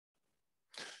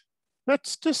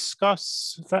Let's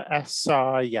discuss the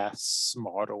SIS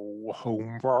model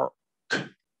homework.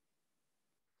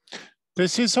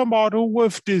 This is a model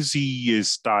of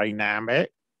disease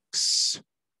dynamics,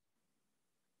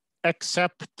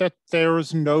 except that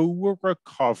there's no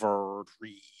recovered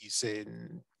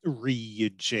region.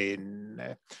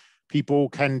 People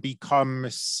can become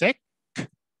sick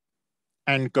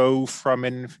and go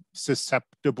from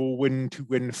susceptible into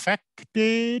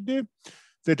infected.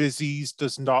 The disease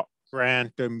does not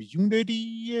grant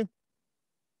immunity.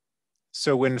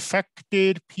 So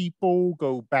infected people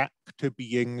go back to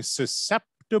being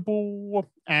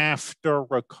susceptible after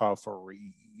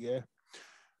recovery.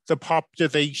 The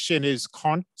population is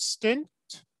constant,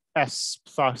 S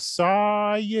plus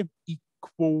I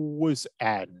equals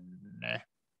N.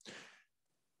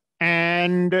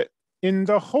 And in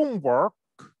the homework,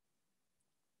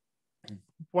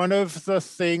 one of the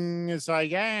things I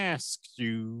asked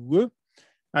you,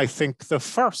 I think the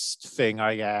first thing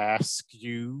I ask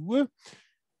you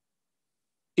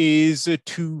is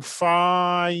to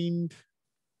find,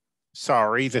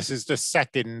 sorry, this is the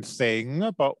second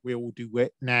thing, but we'll do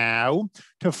it now,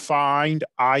 to find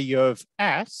I of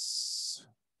S.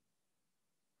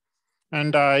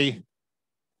 And I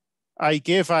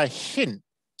give a hint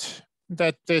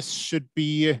that this should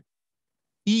be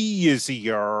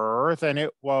easier than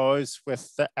it was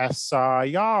with the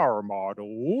SIR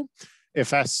model.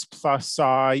 If S plus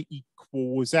I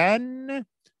equals N,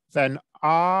 then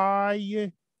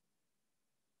I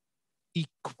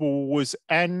equals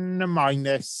N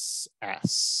minus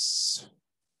S.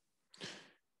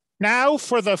 Now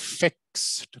for the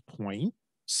fixed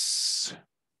points.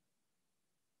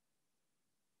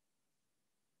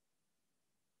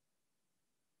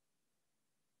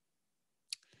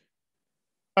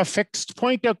 A fixed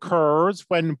point occurs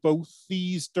when both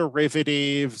these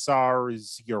derivatives are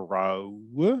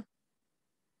 0.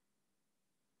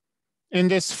 In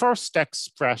this first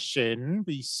expression,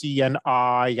 we see an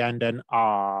I and an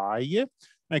I.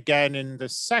 Again, in the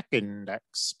second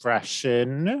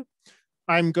expression,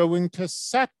 I'm going to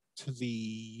set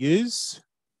these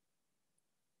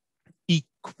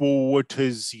equal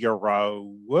to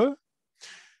 0.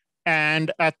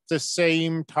 And at the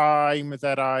same time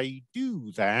that I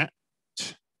do that,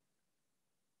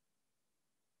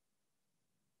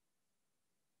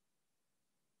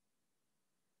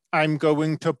 I'm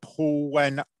going to pull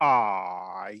an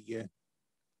I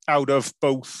out of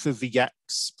both of the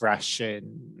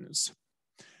expressions.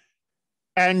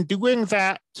 And doing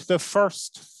that, the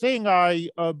first thing I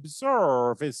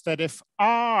observe is that if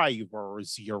I were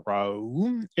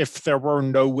 0, if there were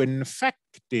no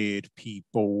infected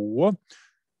people,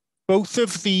 both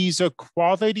of these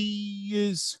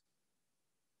equalities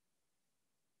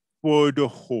would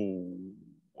hold.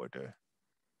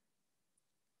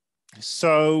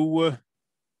 So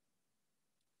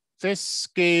this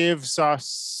gives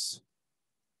us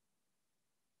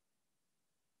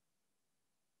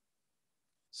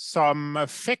some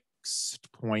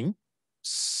fixed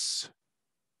points.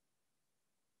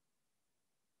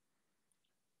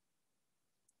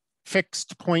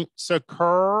 Fixed points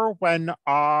occur when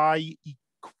I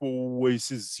equals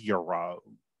 0,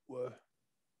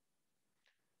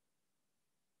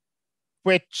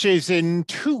 which is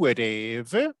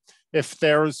intuitive. If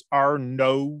there are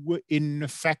no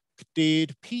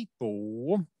infected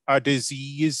people, a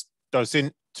disease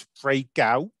doesn't break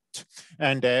out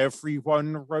and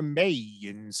everyone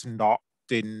remains not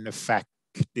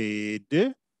infected.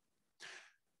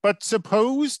 But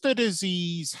suppose the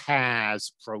disease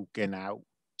has broken out.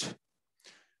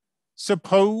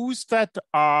 Suppose that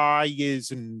I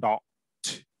is not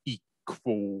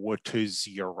equal to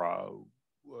 0.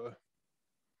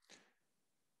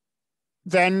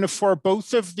 Then for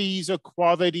both of these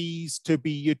equalities to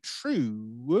be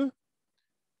true,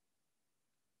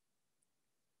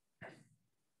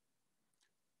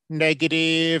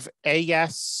 negative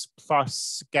AS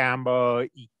plus gamma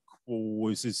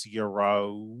equals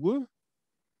 0,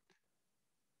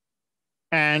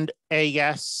 and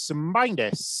AS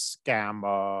minus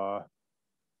gamma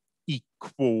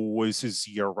equals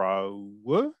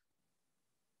 0.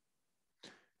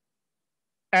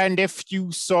 And if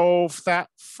you solve that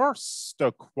first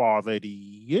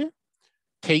equality,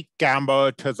 take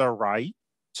gamma to the right,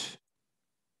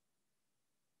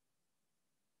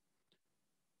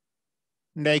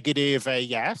 negative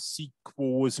AS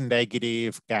equals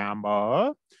negative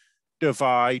gamma,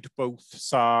 divide both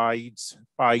sides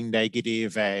by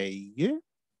negative A.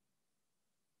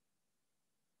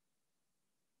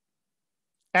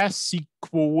 S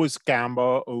equals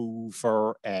gamma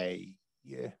over A.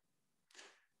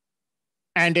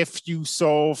 And if you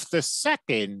solve the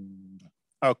second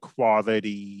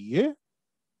equality,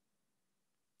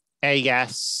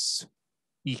 AS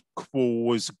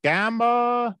equals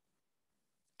gamma,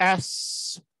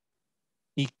 S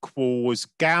equals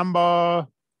gamma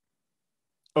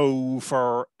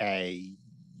over A.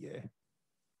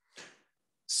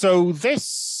 So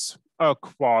this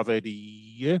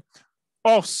equality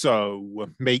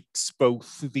also makes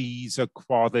both these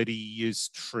equalities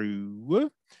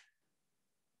true.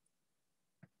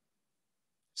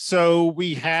 So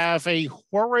we have a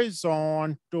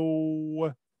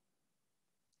horizontal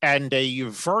and a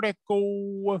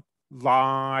vertical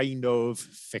line of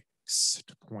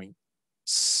fixed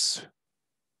points.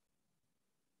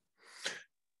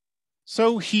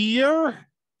 So here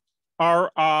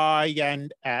are I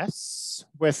and S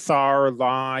with our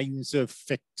lines of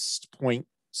fixed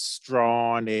points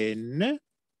drawn in.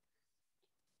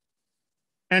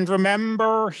 And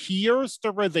remember, here's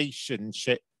the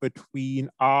relationship between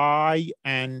I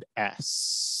and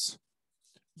S.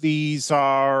 These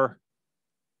are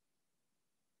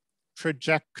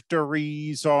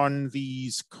trajectories on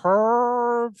these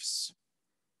curves,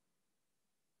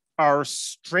 are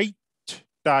straight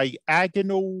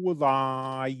diagonal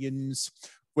lines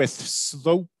with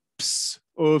slopes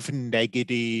of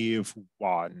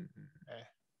 -1.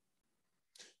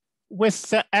 With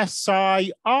the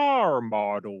SIR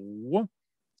model,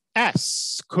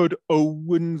 S could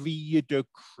only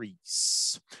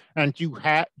decrease, and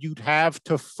you'd have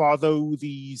to follow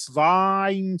these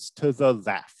lines to the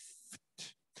left.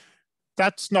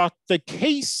 That's not the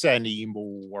case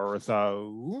anymore,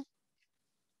 though.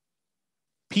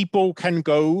 People can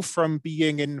go from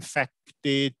being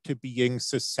infected to being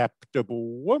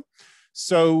susceptible.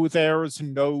 So there's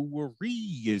no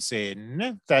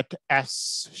reason that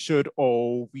S should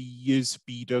always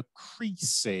be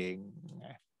decreasing.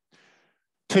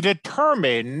 To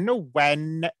determine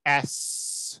when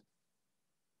S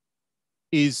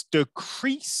is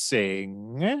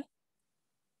decreasing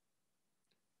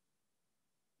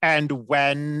and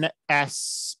when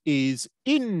S is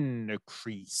increasing,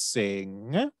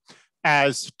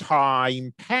 as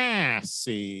time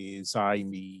passes,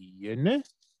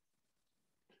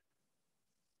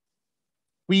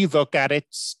 we look at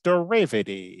its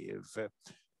derivative.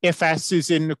 If S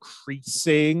is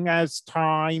increasing as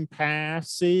time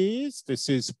passes, this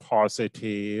is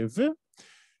positive.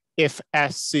 If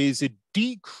S is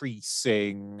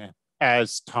decreasing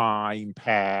as time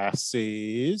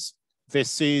passes,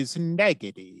 this is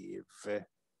negative.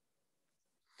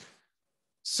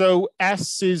 So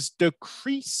S is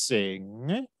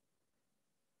decreasing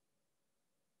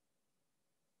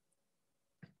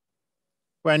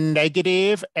when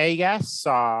negative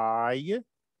ASI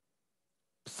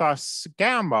plus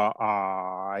gamma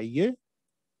I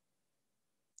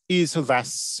is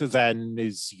less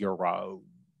than 0.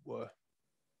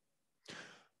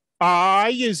 I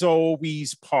is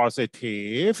always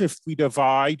positive if we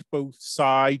divide both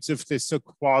sides of this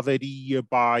equality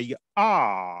by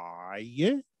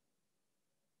I.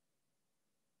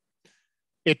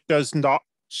 It does not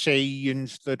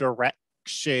change the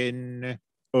direction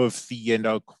of the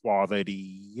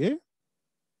inequality.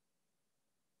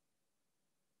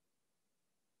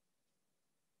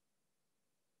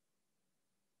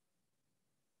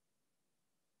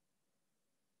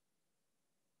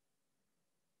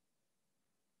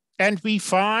 And we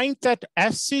find that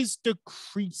S is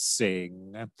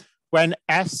decreasing when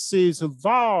S is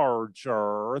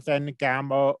larger than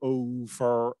gamma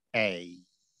over A.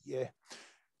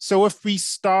 So if we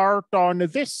start on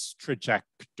this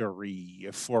trajectory,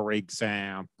 for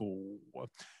example,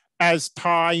 as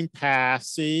time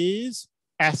passes,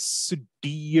 S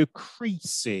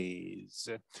decreases.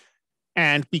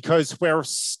 And because we're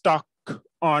stuck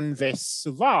on this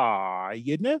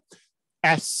line,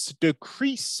 S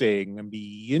decreasing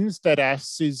means that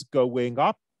S is going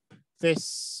up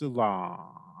this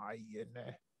line.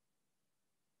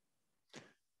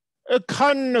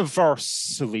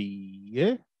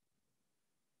 Conversely,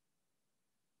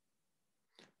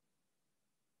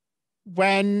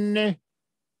 when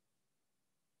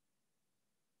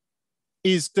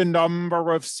is the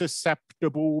number of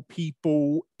susceptible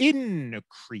people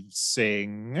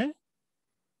increasing?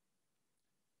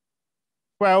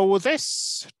 Well,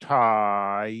 this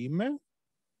time,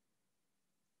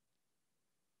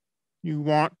 you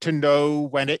want to know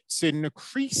when it's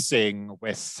increasing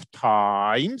with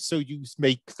time, so you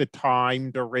make the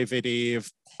time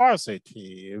derivative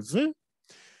positive,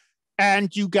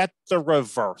 and you get the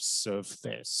reverse of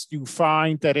this. You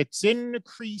find that it's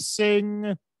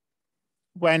increasing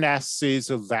when S is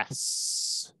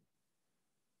less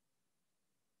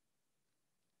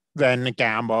than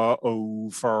gamma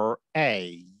over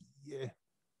A.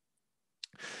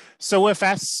 So if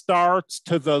S starts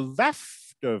to the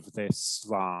left of this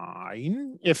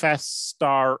line, if S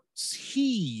starts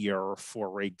here,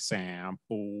 for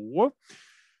example,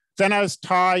 then as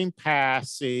time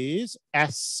passes,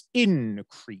 S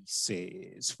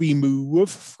increases. We move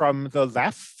from the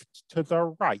left to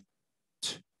the right.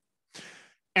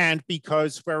 And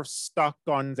because we're stuck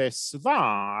on this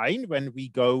line, when we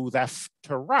go left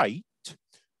to right,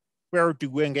 we're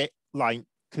doing it like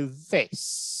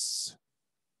this,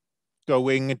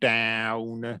 going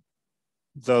down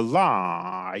the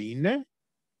line.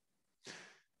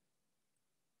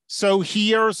 So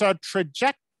here's a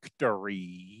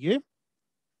trajectory.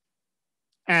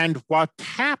 And what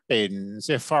happens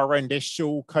if our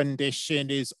initial condition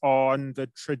is on the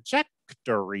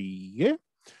trajectory?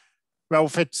 Well,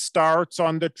 if it starts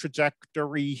on the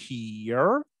trajectory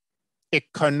here, it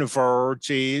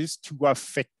converges to a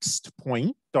fixed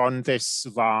point on this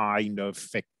line of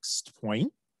fixed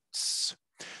points.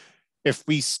 If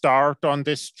we start on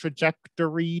this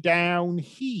trajectory down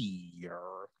here,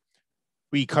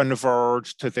 we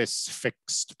converge to this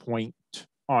fixed point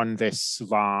on this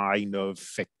line of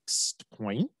fixed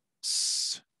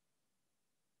points.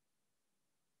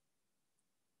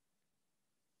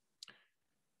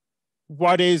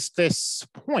 What is this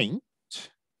point?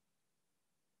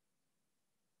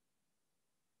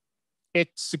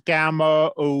 It's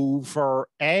gamma over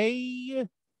A,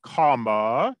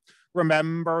 comma.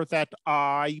 Remember that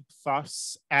I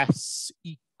plus S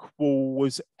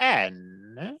equals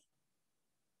N.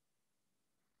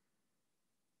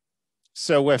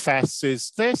 So if S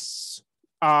is this,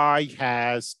 I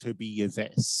has to be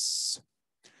this.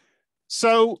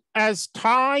 So as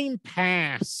time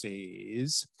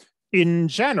passes, in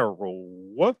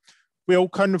general, we'll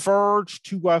converge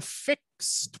to a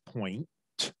fixed point.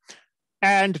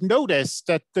 And notice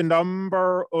that the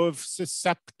number of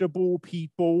susceptible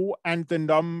people and the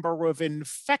number of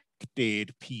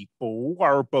infected people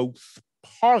are both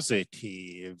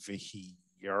positive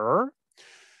here.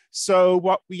 So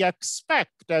what we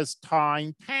expect as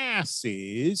time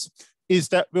passes is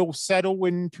that we'll settle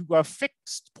into a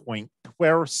fixed point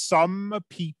where some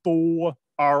people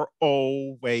are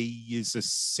always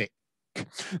sick.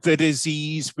 The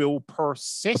disease will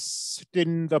persist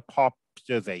in the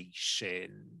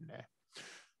population.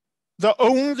 The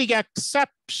only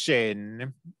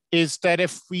exception is that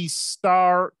if we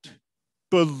start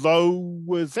below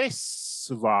this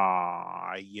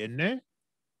line,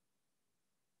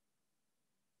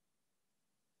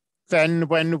 then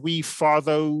when we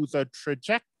follow the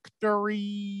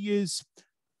trajectories,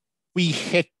 we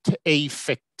hit a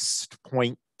fixed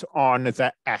point on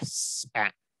the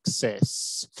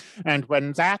S-axis. And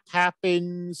when that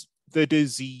happens, the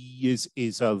disease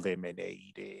is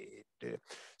eliminated.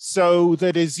 So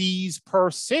the disease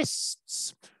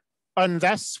persists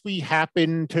unless we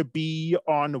happen to be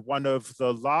on one of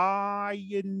the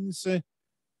lines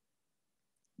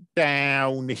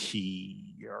down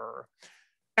here.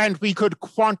 And we could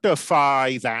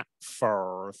quantify that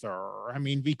further. I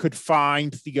mean, we could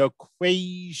find the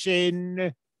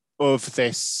equation of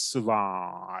this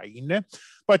line,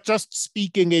 but just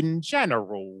speaking in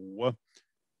general,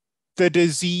 the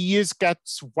disease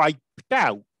gets wiped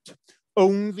out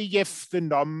only if the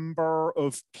number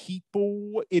of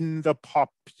people in the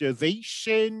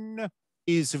population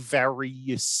is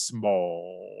very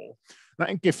small.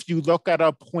 Like if you look at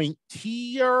a point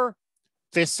here,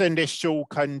 this initial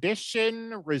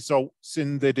condition results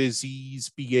in the disease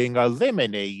being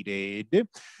eliminated,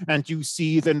 and you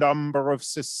see the number of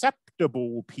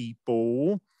susceptible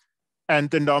people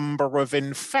and the number of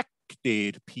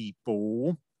infected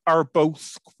people are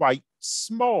both quite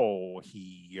small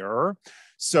here.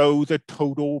 So the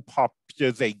total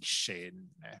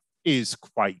population is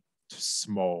quite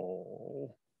small.